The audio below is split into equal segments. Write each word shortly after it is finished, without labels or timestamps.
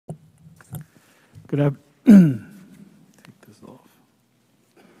Take this off.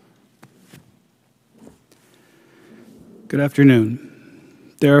 Good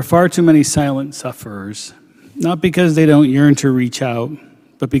afternoon. There are far too many silent sufferers, not because they don't yearn to reach out,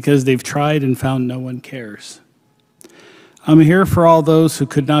 but because they've tried and found no one cares. I'm here for all those who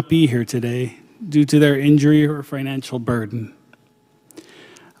could not be here today due to their injury or financial burden.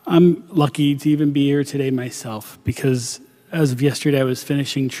 I'm lucky to even be here today myself because as of yesterday, I was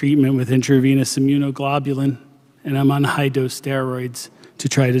finishing treatment with intravenous immunoglobulin, and I'm on high-dose steroids to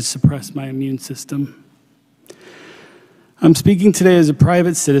try to suppress my immune system. I'm speaking today as a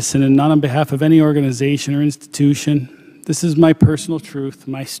private citizen and not on behalf of any organization or institution. This is my personal truth,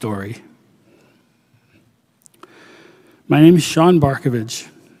 my story. My name is Shawn Bacavage.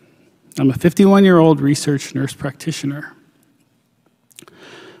 I'm a 51-year-old research nurse practitioner.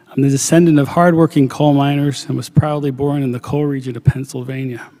 I'm the descendant of hardworking coal miners and was proudly born in the coal region of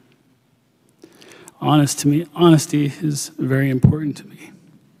Pennsylvania. Honesty is very important to me.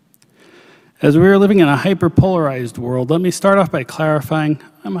 As we are living in a hyper-polarized world, let me start off by clarifying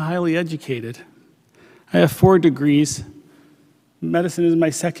I'm highly educated. I have 4 degrees. Medicine is my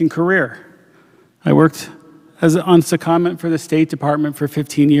second career. I worked on secondment for the State Department for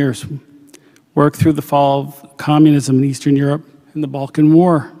 15 years, worked through the fall of communism in Eastern Europe and the Balkan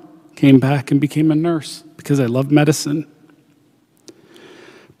War, came back and became a nurse because I love medicine.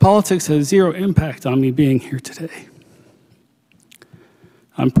 Politics has zero impact on me being here today.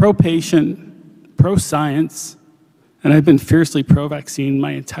 I'm pro-patient, pro-science, and I've been fiercely pro-vaccine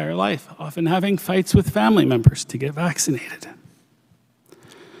my entire life, often having fights with family members to get vaccinated.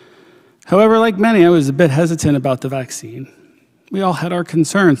 However, like many, I was a bit hesitant about the vaccine. We all had our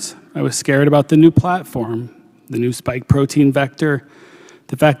concerns. I was scared about the new platform, the new spike protein vector,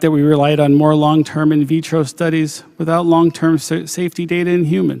 the fact that we relied on more long-term in vitro studies without long-term safety data in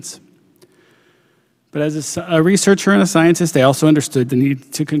humans. But as a researcher and a scientist, I also understood the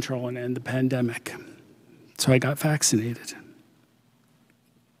need to control and end the pandemic. So I got vaccinated.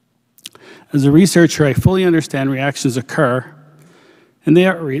 As a researcher, I fully understand reactions occur, and they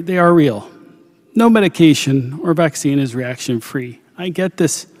are real. No medication or vaccine is reaction-free. I get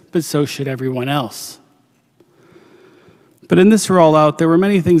this, but so should everyone else. But in this rollout, there were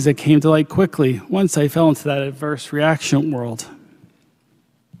many things that came to light quickly once I fell into that adverse reaction world.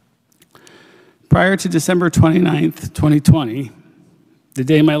 Prior to December 29th, 2020, the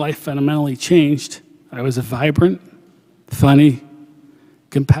day my life fundamentally changed, I was a vibrant, funny,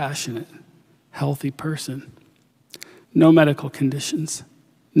 compassionate, healthy person. No medical conditions,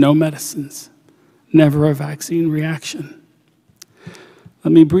 no medicines, never a vaccine reaction.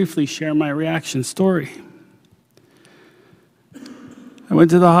 Let me briefly share my reaction story. I went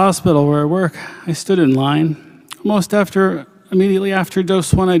to the hospital where I work. I stood in line. Immediately after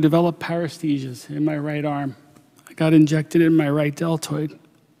dose 1, I developed paresthesias in my right arm. I got injected in my right deltoid.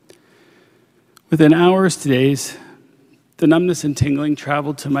 Within hours to days, the numbness and tingling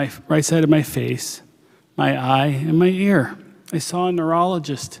traveled to my right side of my face, my eye, and my ear. I saw a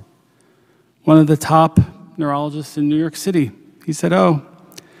neurologist, one of the top neurologists in New York City. He said, "Oh,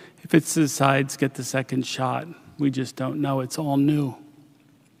 if it subsides, get the second shot. We just don't know. It's all new."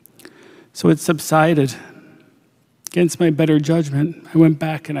 So it subsided. Against my better judgment, I went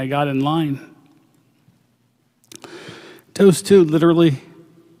back and I got in line. Dose 2 literally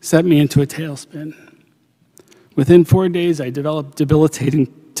set me into a tailspin. Within 4 days, I developed debilitating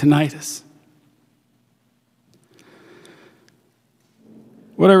tinnitus.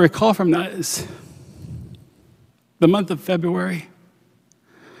 What I recall from that is the month of February,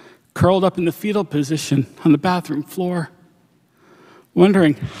 curled up in the fetal position on the bathroom floor,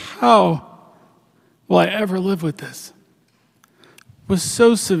 wondering how will I ever live with this? It was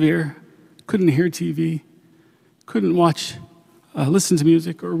so severe, couldn't hear TV, couldn't listen to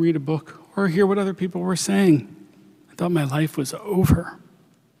music or read a book or hear what other people were saying. I thought my life was over.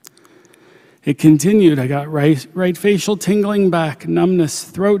 It continued. I got right facial tingling back, numbness,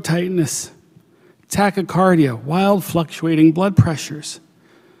 throat tightness, tachycardia, wild fluctuating blood pressures,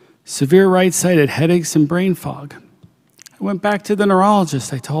 severe right-sided headaches and brain fog. I went back to the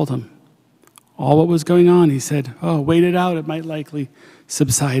neurologist. I told him all what was going on. He said, "Oh, wait it out. It might likely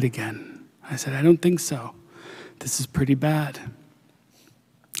subside again." I said, "I don't think so. This is pretty bad."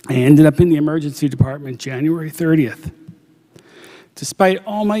 I ended up in the emergency department January 30th. Despite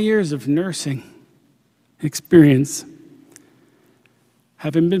all my years of nursing experience,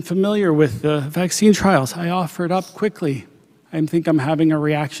 having been familiar with the vaccine trials, I offered up quickly. I think I'm having a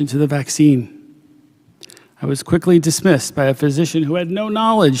reaction to the vaccine. I was quickly dismissed by a physician who had no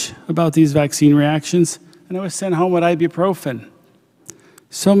knowledge about these vaccine reactions, and I was sent home with ibuprofen.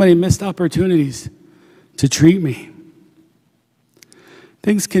 So many missed opportunities to treat me.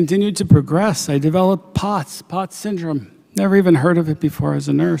 Things continued to progress. I developed POTS syndrome. Never even heard of it before as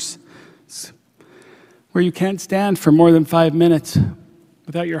a nurse. It's where you can't stand for more than 5 minutes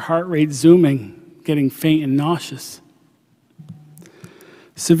without your heart rate zooming, getting faint and nauseous.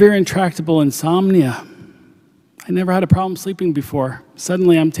 Severe intractable insomnia. I never had a problem sleeping before.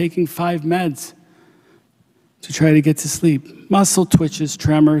 Suddenly I'm taking 5 meds to try to get to sleep. Muscle twitches,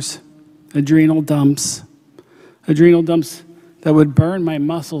 tremors, adrenal dumps that would burn my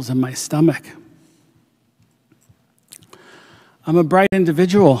muscles and my stomach. I'm a bright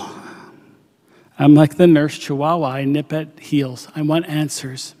individual. I'm like the nurse chihuahua. I nip at heels. I want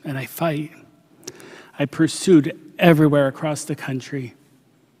answers, and I fight. I pursued everywhere across the country,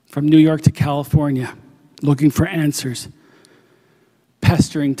 from New York to California, looking for answers,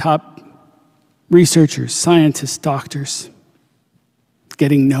 pestering top researchers, scientists, doctors,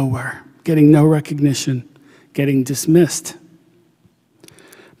 getting nowhere, getting no recognition, getting dismissed.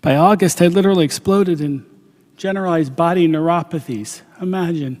 By August, I literally exploded in generalized body neuropathies.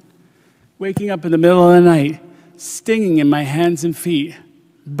 Imagine waking up in the middle of the night, stinging in my hands and feet,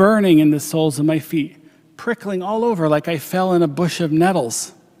 burning in the soles of my feet, prickling all over like I fell in a bush of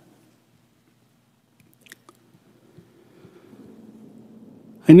nettles.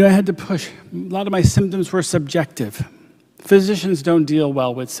 I knew I had to push. A lot of my symptoms were subjective. Physicians don't deal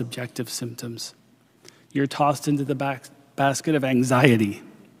well with subjective symptoms. You're tossed into the basket of anxiety.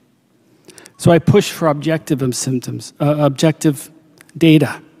 So I pushed for objective symptoms, objective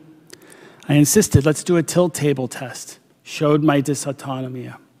data. I insisted, let's do a tilt table test. Showed my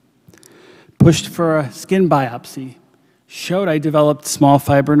dysautonomia. Pushed for a skin biopsy. Showed I developed small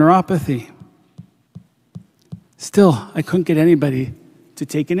fiber neuropathy. Still, I couldn't get anybody to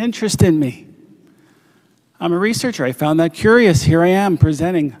take an interest in me. I'm a researcher. I found that curious. Here I am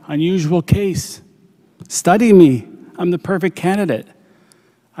presenting unusual case. Study me. I'm the perfect candidate.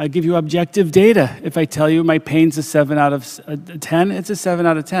 I give you objective data. If I tell you my pain's a 7 out of 10, it's a 7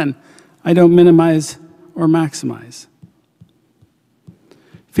 out of 10. I don't minimize or maximize.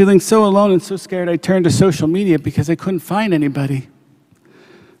 Feeling so alone and so scared, I turned to social media because I couldn't find anybody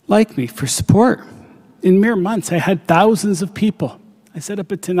like me for support. In mere months, I had thousands of people. I set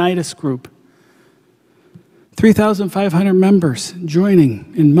up a tinnitus group. 3,500 members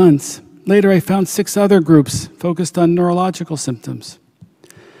joining in months. Later, I found 6 other groups focused on neurological symptoms.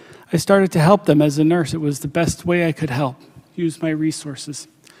 I started to help them as a nurse. It was the best way I could help, use my resources.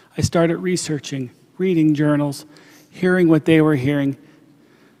 I started researching, reading journals, hearing what they were hearing,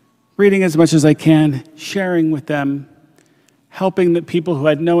 reading as much as I can, sharing with them, helping the people who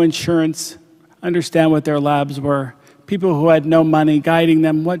had no insurance understand what their labs were, people who had no money, guiding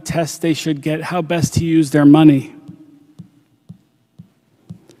them what tests they should get, how best to use their money.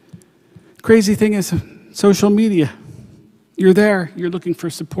 Crazy thing is social media. You're there, you're looking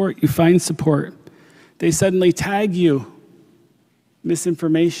for support, you find support. They suddenly tag you.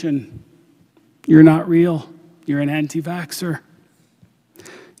 Misinformation. You're not real. You're an anti-vaxxer.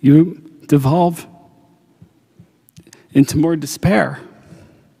 You devolve into more despair.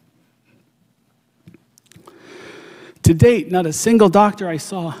 To date, not a single doctor I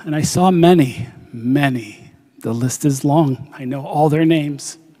saw, and I saw many, the list is long. I know all their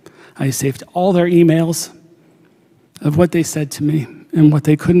names. I saved all their emails of what they said to me and what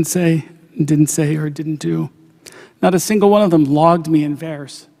they couldn't say, didn't say, or didn't do. Not a single one of them logged me in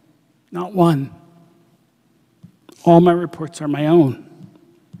VAERS. Not one. All my reports are my own.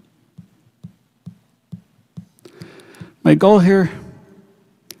 My goal here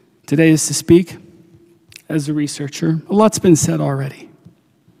today is to speak as a researcher. A lot's been said already.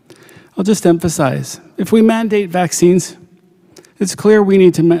 I'll just emphasize, if we mandate vaccines, it's clear we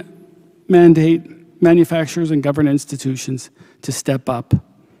need to mandate manufacturers and government institutions to step up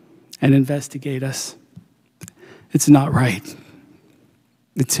and investigate us. It's not right.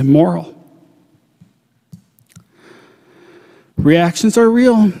 It's immoral. Reactions are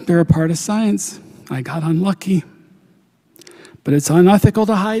real. They're a part of science. I got unlucky. But it's unethical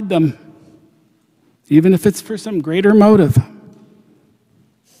to hide them, even if it's for some greater motive.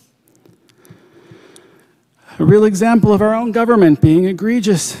 A real example of our own government being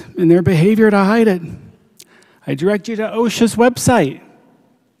egregious in their behavior to hide it. I direct you to OSHA's website.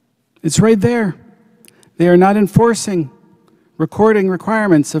 It's right there. They are not enforcing recording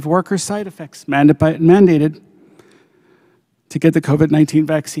requirements of worker side effects mandated to get the COVID-19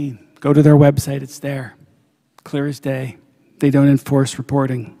 vaccine. Go to their website, it's there. Clear as day. They don't enforce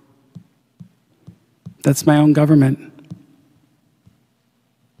reporting. That's my own government.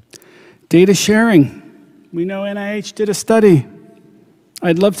 Data sharing. We know NIH did a study.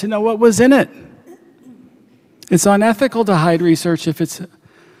 I'd love to know what was in it. It's unethical to hide research if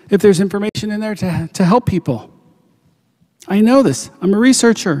there's information in there to help people. I know this. I'm a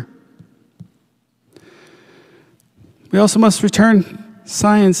researcher. We also must return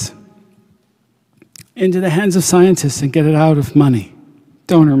science into the hands of scientists and get it out of money,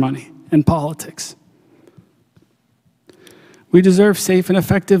 donor money, and politics. We deserve safe and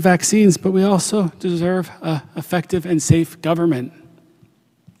effective vaccines, but we also deserve an effective and safe government.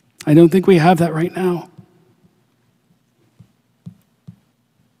 I don't think we have that right now.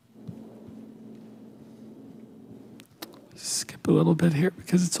 Skip a little bit here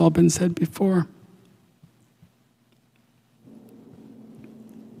because it's all been said before.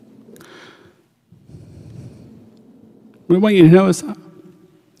 What I want you to know is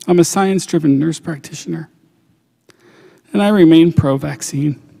I'm a science-driven nurse practitioner, and I remain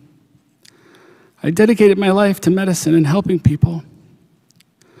pro-vaccine. I dedicated my life to medicine and helping people.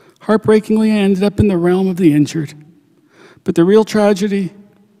 Heartbreakingly, I ended up in the realm of the injured. But the real tragedy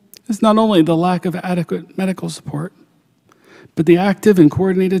is not only the lack of adequate medical support, but the active and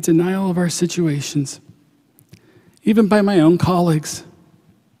coordinated denial of our situations, even by my own colleagues.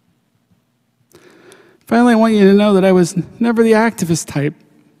 Finally, I want you to know that I was never the activist type.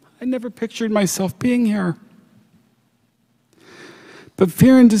 I never pictured myself being here. But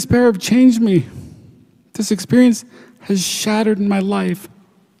fear and despair have changed me. This experience has shattered my life.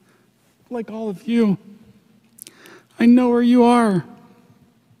 Like all of you, I know where you are.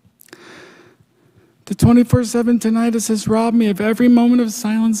 The 24/7 tinnitus has robbed me of every moment of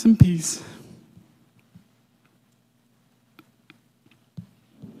silence and peace.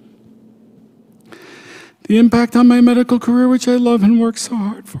 The impact on my medical career, which I love and work so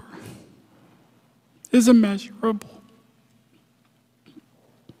hard for, is immeasurable.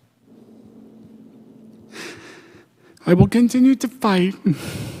 I will continue to fight.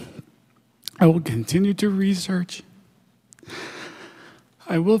 I will continue to research.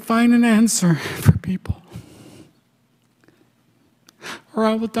 I will find an answer for people. Or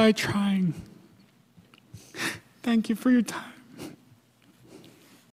I will die trying. Thank you for your time.